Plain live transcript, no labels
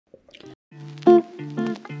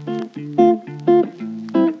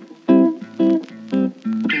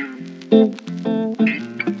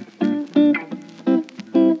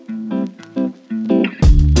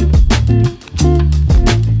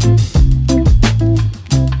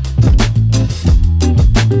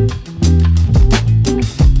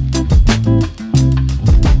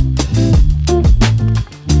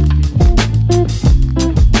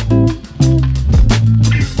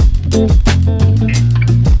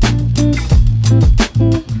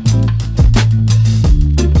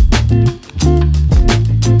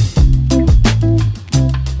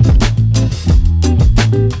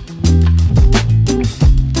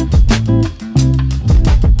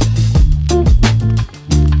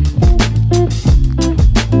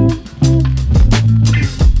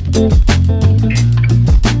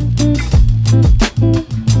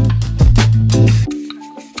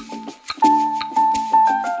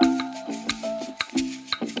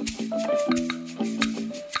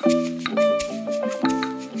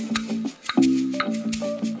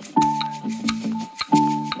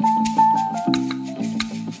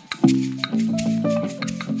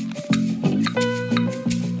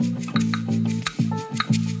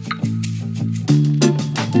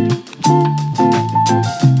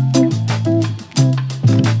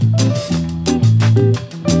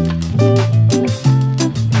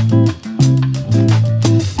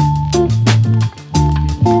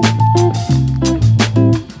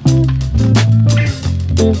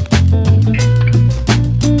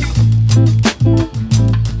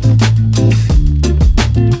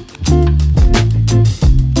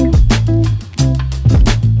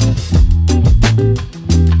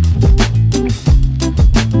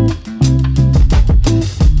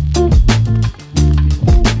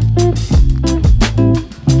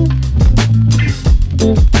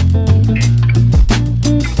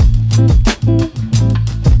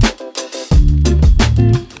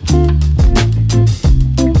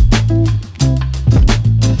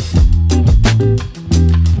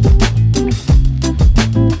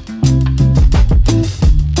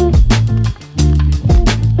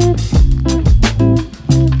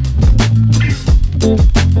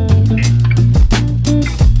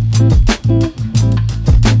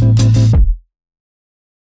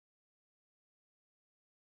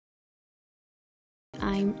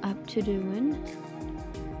to doing.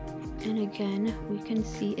 And again, we can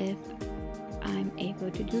see if I'm able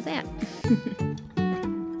to do that.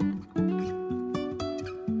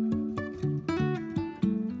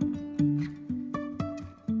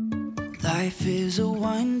 Life is a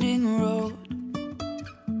winding road,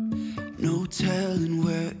 no telling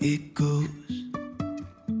where it goes.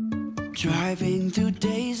 Driving through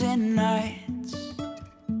days and nights,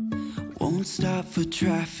 won't stop for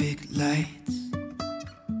traffic lights.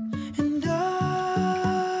 And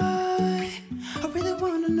I really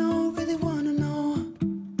wanna know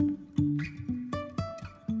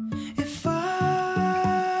if I'll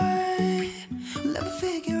ever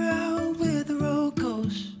figure out where the road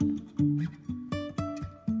goes.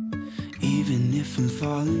 Even if I'm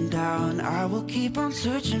falling down, I will keep on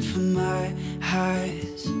searching for my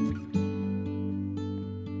highs.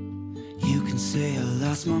 You can say I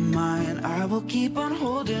lost my mind, I will keep on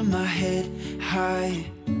holding my head high.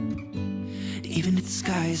 Even if the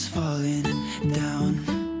sky is falling down.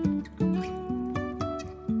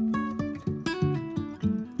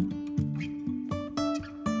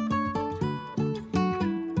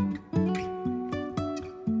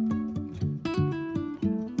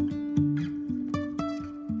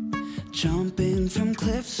 Jumping from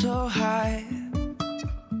cliffs so high,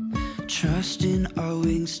 trusting our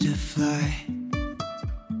wings to fly.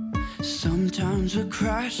 Sometimes we're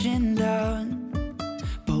crashing down,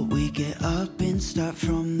 but we get up and start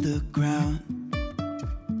from the ground.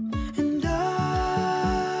 And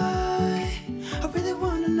I really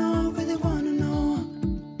wanna know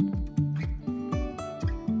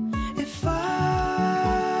if I'll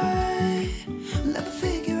ever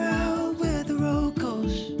figure out where the road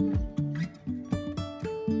goes.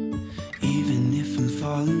 Even if I'm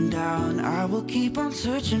falling down, I will keep on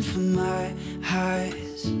searching for my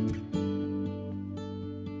highs.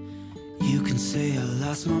 You can say I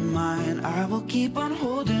lost my mind, I will keep on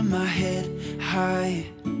holding my head high.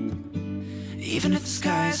 Even if the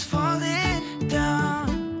sky is falling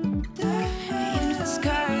down, even if the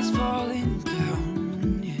sky is falling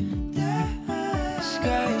down, yeah. The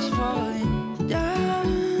sky is falling down.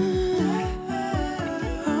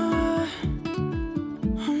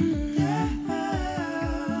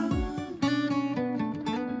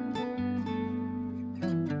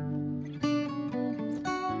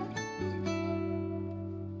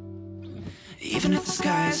 Even if the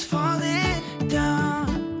sky is falling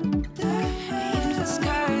down, even if the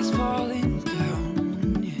sky is falling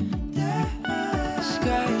down, yeah. The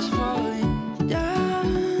sky is falling down.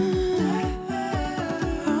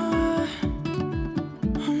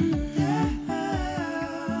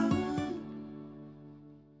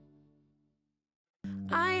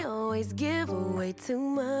 I always give away too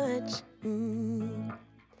much.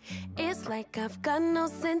 It's like I've got no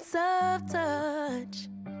sense of touch.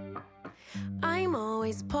 I'm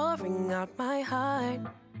always pouring out my heart,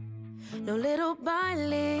 no little by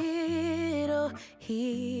little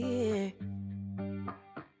here.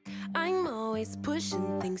 I'm always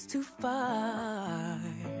pushing things too far.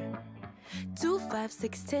 2, 5,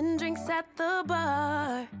 6, 10 drinks at the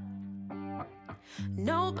bar.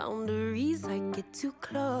 No boundaries, I get too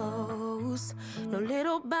close. No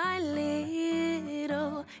little by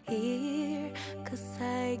little here. 'Cause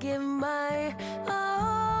I give my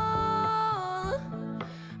all.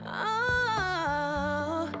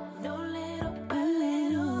 Oh, no little by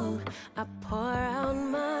little, I pour out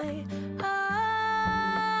my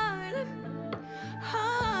heart.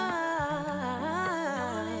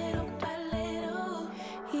 Little by little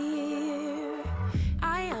here.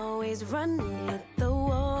 I always run and hit the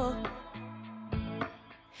wall.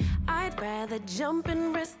 I'd rather jump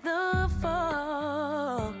and risk the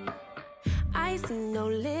fall. I see no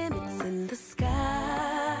limits in the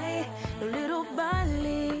sky. No little by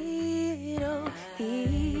little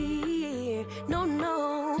here. No,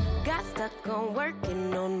 no, got stuck on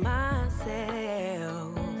working on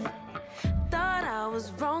myself. Thought I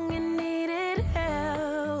was wrong and needed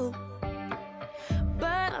help,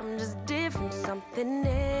 but I'm just different, something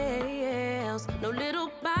else. No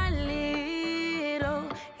little by little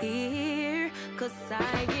here. 'Cause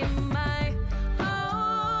I give my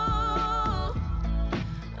all.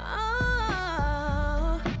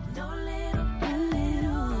 Oh, no little by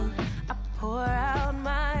little, I pour out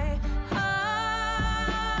my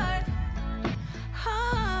heart.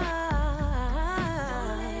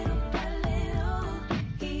 Little by little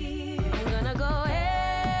here. I'm gonna go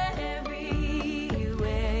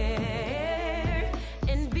everywhere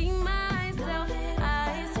and be myself, I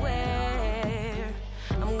swear.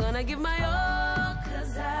 I'm gonna give my all,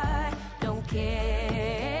 'cause I don't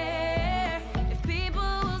care if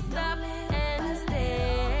people stop and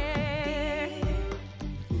stare.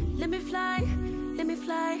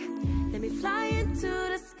 let me fly into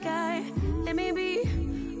the sky. Let me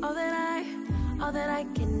be all that I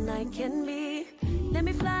can be. Let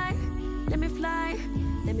me fly, let me fly,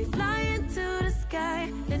 let me fly into the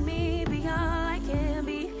sky. Let me be all I can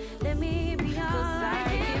be. Let me be all I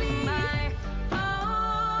can be.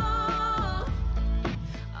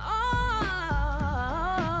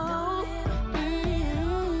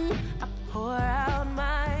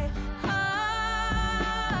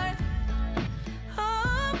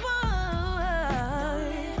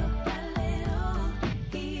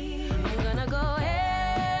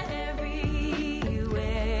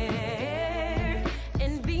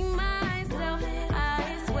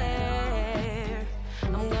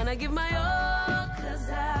 Give my all, 'cause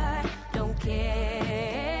I don't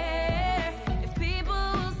care if people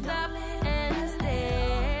stop and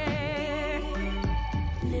stare.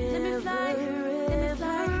 Let me fly,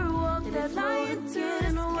 walk that fly into the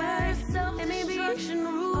sky. Let me be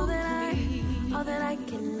all that I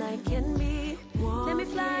can be. Let me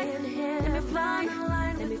fly, let me fly,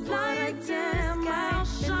 let me fly into the sky.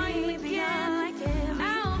 Shine again,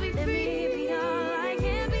 I'll be free.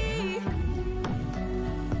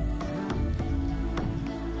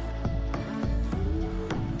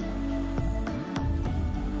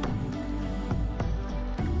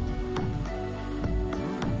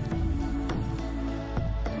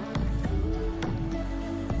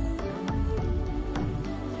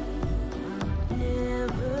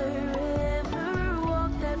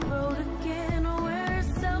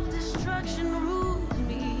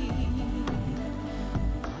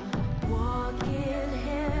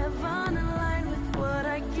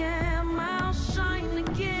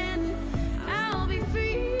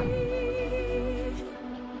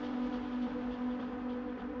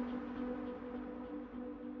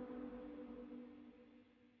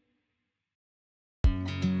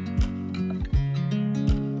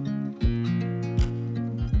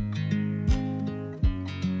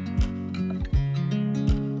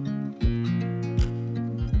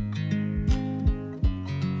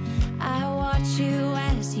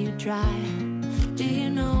 Do you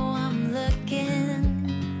know I'm looking,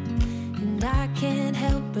 and I can't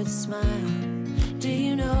help but smile? Do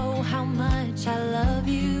you know how much I love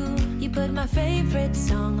you? You put my favorite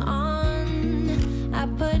song on, I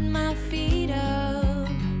put my feet up,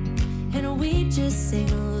 and we just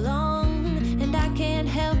sing along, and I can't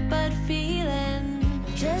help but feeling,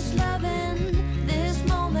 just loving this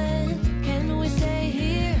moment. Can we stay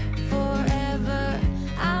here forever?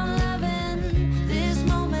 I'm loving this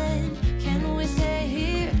moment. Can we stay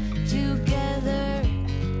here together?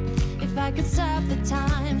 If I could stop the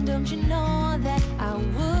time, don't you know that I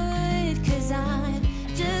would? 'Cause I'm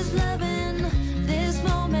just loving this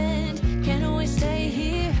moment. Can we stay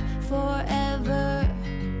here forever?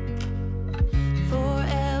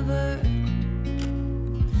 Forever,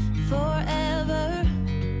 forever,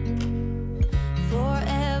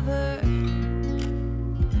 forever.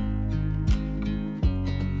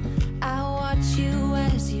 I watch you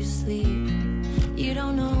as you sleep. You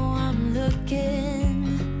don't know I'm looking.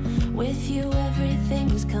 With you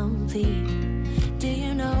everything's complete. Do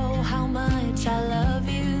you know how much I love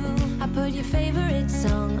you? I put your favorite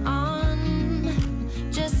song on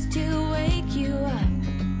just to wake you up.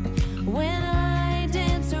 When I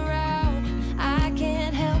dance around, I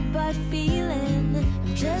can't help but feeling,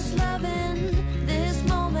 I'm just loving this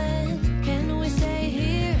moment. Can we stay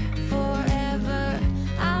here forever?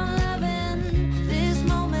 I'm loving this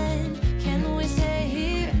moment. Can we stay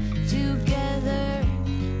here together?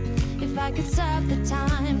 If I could stop the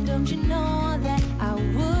time, don't you know that I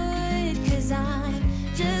would? 'Cause I'm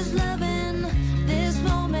just loving this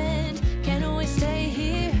moment. Can we stay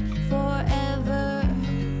here forever?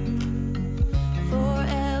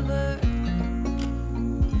 Forever,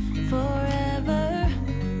 forever,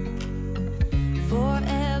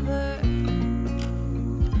 forever.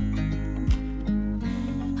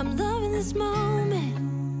 I'm loving this moment.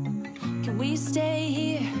 Can we stay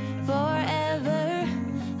here forever?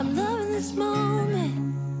 I'm loving this moment.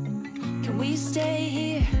 Can we stay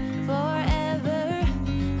here forever?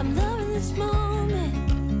 I'm loving this moment.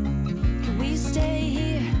 Can we stay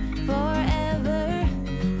here forever?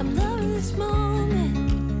 I'm loving this moment.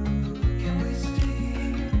 Can we stay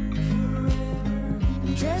here forever?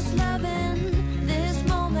 I'm just loving this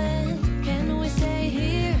moment. Can we stay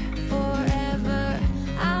here forever?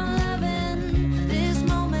 I'm loving this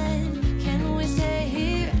moment. Can we stay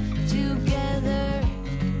here together?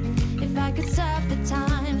 If I could stop the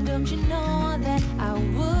time, don't you know that I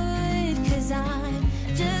would?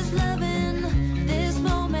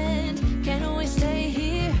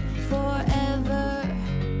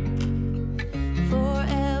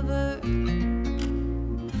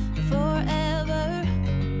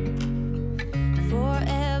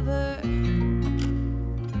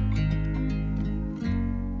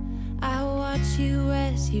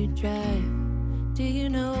 Do you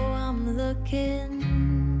know I'm looking?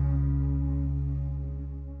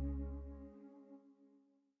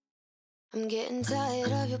 I'm getting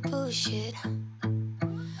tired of your bullshit.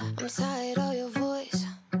 I'm tired of your voice.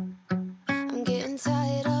 I'm getting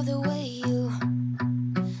tired of the way you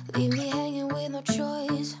leave me hanging with no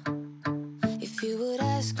choice. If you would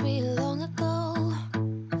ask me long ago,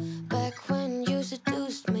 back when you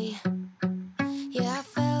seduced me, yeah, I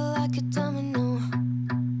felt like a domino,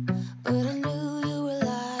 but I knew you were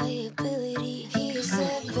liability. He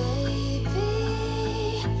said,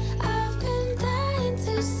 baby, I've been dying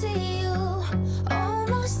to see you.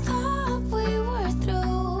 Almost thought we were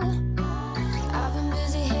through. I've been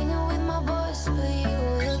busy hanging with my boys, but you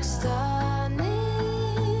look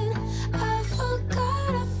stunning. I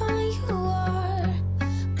forgot how fine you are,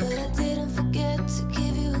 but I didn't forget to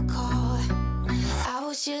give you a call. I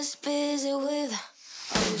was just busy with,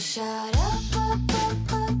 oh, shut up,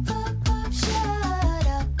 shut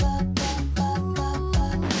up,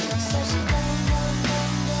 such a dumb.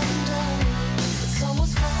 It's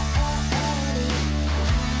almost funny.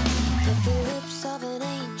 Got the lips of an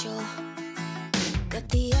angel, got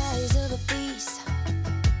the eyes of a beast,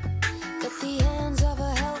 got the hands of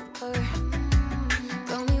a helper,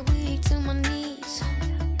 got me weak to my knees.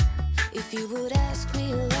 If you would ask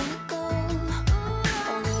me long ago,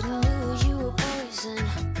 already knew you were poison.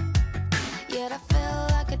 Yet I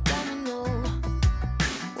felt like a domino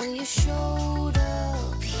when you showed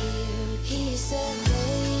up here. He said,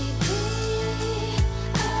 baby,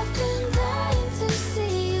 I've been dying to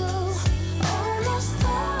see you. Almost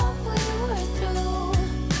thought we were through.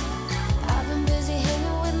 I've been busy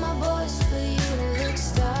hanging with my boys, but you look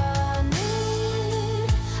stunning.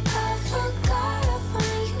 I forgot how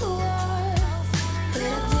fine you are, but I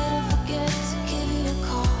didn't forget to give you a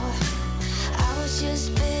call. I was just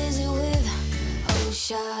busy with, oh,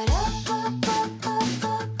 shut up,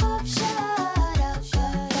 shut up,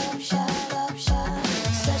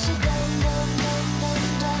 such a dumb.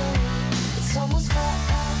 It's almost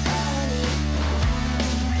funny.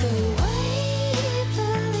 The way he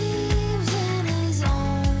believes in his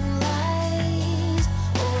own lies,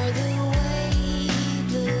 or the way he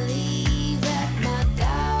believes that my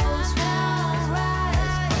doubts won't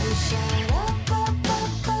rise. Oh, shut up, shut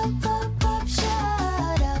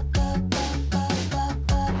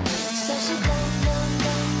up, such a dummy.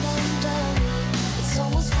 It's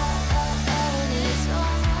almost funny.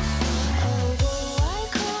 Although I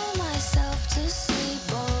cry myself to sleep,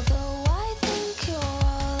 although I think you're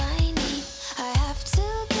all I need, I have to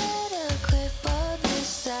get a grip of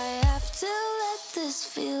this. I have to let this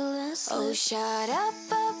feeling slip. Oh, shut up,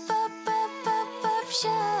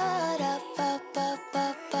 shut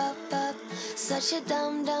up, such a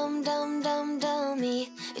dummy.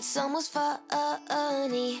 It's almost funny. Oh,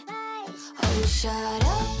 shut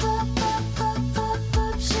up, shut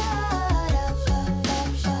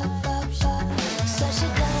up, such a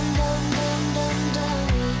dummy.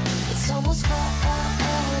 It's almost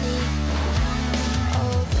funny.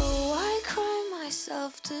 Although I cry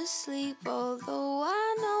myself to sleep, although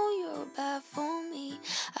I know you're bad for me,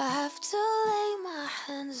 I have to lay my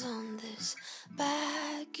hands on this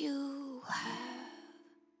bag you have.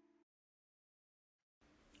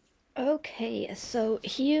 Okay, so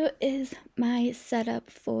here is my setup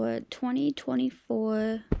for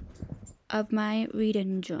 2024 of my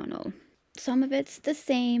reading journal. Some of it's the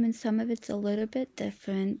same and some of it's a little bit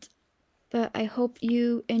different, but I hope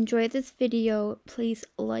you enjoy this video. Please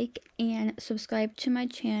like and subscribe to my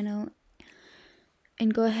channel,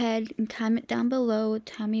 and go ahead and comment down below.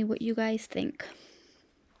 Tell me what you guys think.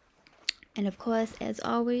 And of course, as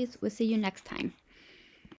always, we'll see you next time.